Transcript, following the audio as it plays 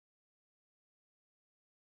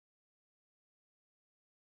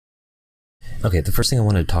Okay, the first thing I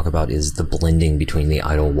wanted to talk about is the blending between the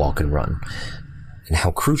idle, walk, and run, and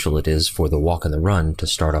how crucial it is for the walk and the run to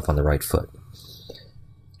start off on the right foot.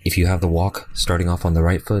 If you have the walk starting off on the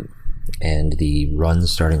right foot and the run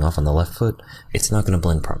starting off on the left foot, it's not going to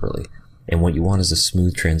blend properly. And what you want is a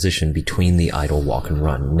smooth transition between the idle, walk, and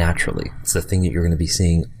run naturally. It's the thing that you're going to be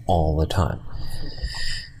seeing all the time.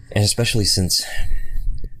 And especially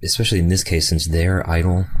in this case, since their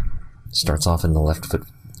idle starts off in the left foot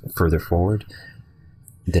further forward,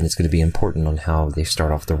 then it's going to be important on how they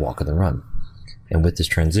start off their walk and the run. And with this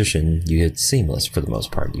transition, you get seamless for the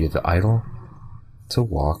most part. You have the idle to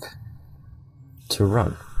walk to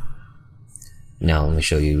run. Now let me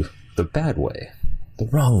show you the bad way, the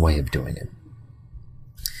wrong way of doing it.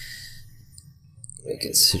 Let me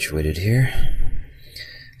get situated here.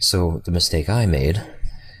 So the mistake I made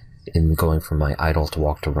in going from my idle to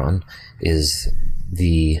walk to run is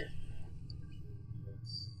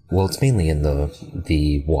it's mainly in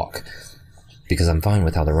the walk, because I'm fine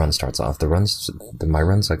with how the run starts off. My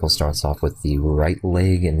run cycle starts off with the right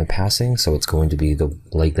leg in the passing, so it's going to be the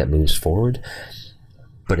leg that moves forward.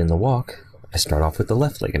 But in the walk, I start off with the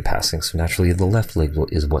left leg in passing, so naturally the left leg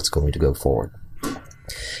is what's going to go forward.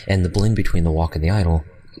 And the blend between the walk and the idle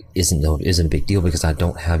isn't a big deal, because I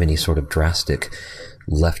don't have any sort of drastic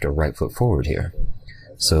left or right foot forward here.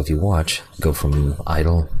 So if you watch, go from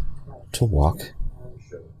idle to walk,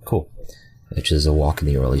 cool, which is a walk in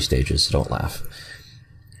the early stages, so don't laugh.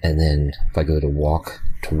 And then if I go to walk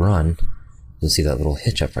to run, you'll see that little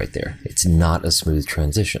hitch up right there. It's not a smooth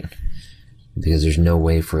transition, because there's no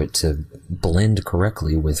way for it to blend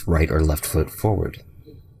correctly with right or left foot forward.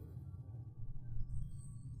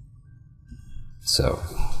 So,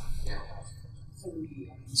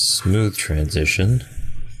 smooth transition,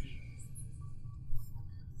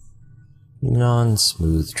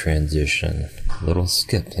 non-smooth transition, little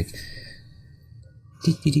skip, like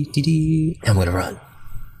dee dee dee dee dee, I'm gonna run.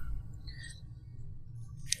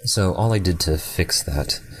 So all I did to fix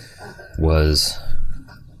that was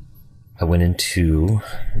I went into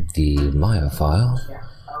the Maya file.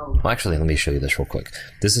 Well, actually, let me show you this real quick.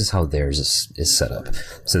 This is how theirs is set up.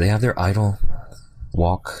 So they have their idle,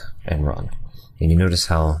 walk, and run. And you notice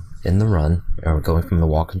how in the run, or going from the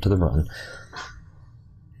walk into the run,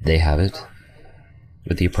 they have it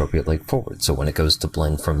with the appropriate leg forward. So when it goes to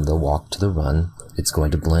blend from the walk to the run, it's going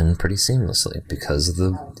to blend pretty seamlessly because of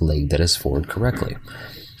the leg that is forward correctly.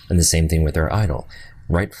 And the same thing with our idle.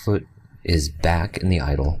 Right foot is back in the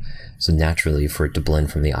idle, so naturally for it to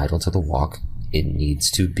blend from the idle to the walk, it needs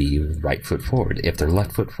to be right foot forward. If their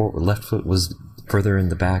left foot was further in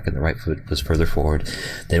the back and the right foot was further forward,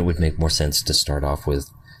 then it would make more sense to start off with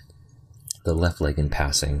the left leg in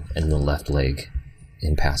passing and the left leg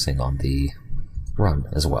in passing on the run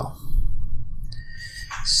as well.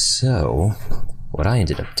 So what I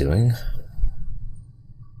ended up doing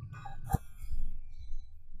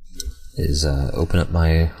is open up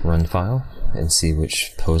my run file and see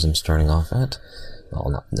which pose I'm starting off at. Well,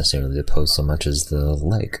 not necessarily the pose so much as the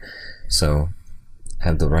leg. So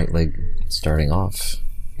have the right leg starting off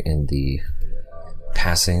in the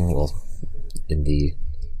passing, in the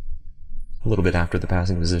a little bit after the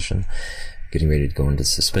passing position, getting ready to go into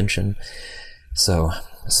suspension. So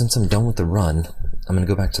since I'm done with the run, I'm going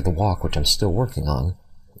to go back to the walk, which I'm still working on,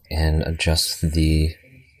 and adjust the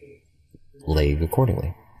leg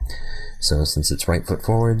accordingly. So since it's right foot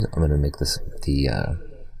forward, I'm going to make this the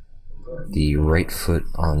right foot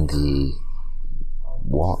on the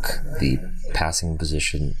walk the passing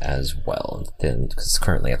position as well. Then, because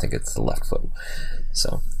currently I think it's the left foot.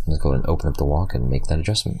 So I'm going to go ahead and open up the walk and make that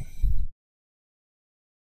adjustment.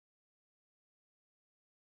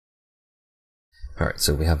 Alright,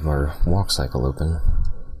 so we have our walk cycle open.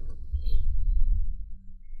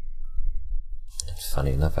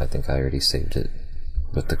 Funny enough, I think I already saved it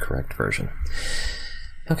with the correct version.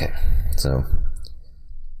 Okay, so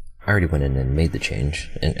I already went in and made the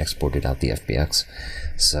change and exported out the FBX.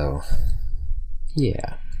 So,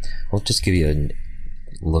 yeah. I'll just give you a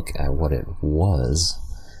look at what it was.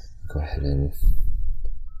 Go ahead and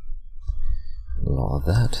do all of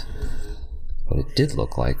that. What it did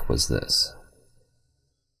look like was this,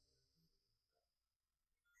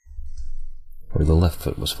 where the left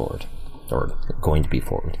foot was forward, or going to be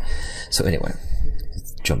forward. So anyway,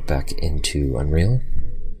 let's jump back into Unreal.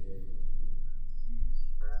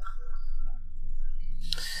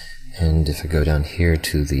 And if I go down here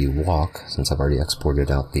to the walk, since I've already exported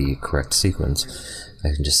out the correct sequence,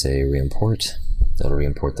 I can just say re-import. It'll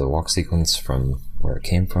re-import the walk sequence from where it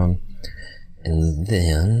came from. And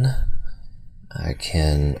then I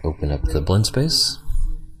can open up the blend space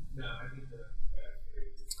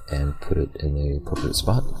and put it in the appropriate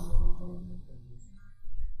spot.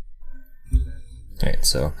 Alright,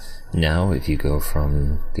 so now if you go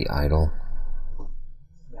from the idle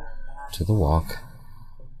to the walk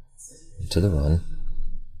to the run,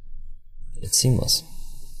 it's seamless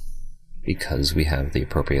because we have the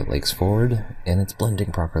appropriate legs forward and it's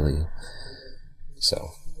blending properly.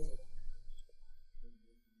 So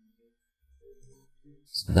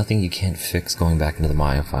nothing you can't fix going back into the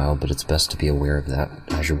Maya file, but it's best to be aware of that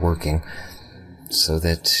as you're working so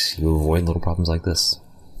that you avoid little problems like this.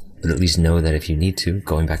 But at least know that if you need to,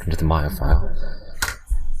 going back into the Maya file,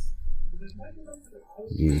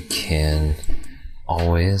 you can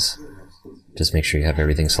always just make sure you have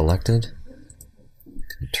everything selected.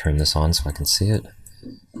 Turn this on so I can see it.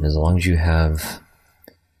 And as long as you have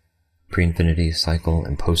pre-infinity cycle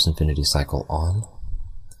and post-infinity cycle on,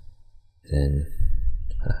 then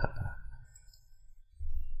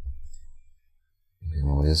you can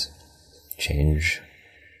always change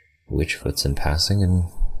which foot's in passing and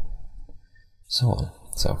so on.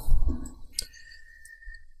 So,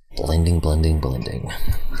 blending, blending, blending.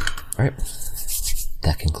 Alright,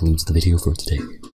 that concludes the video for today.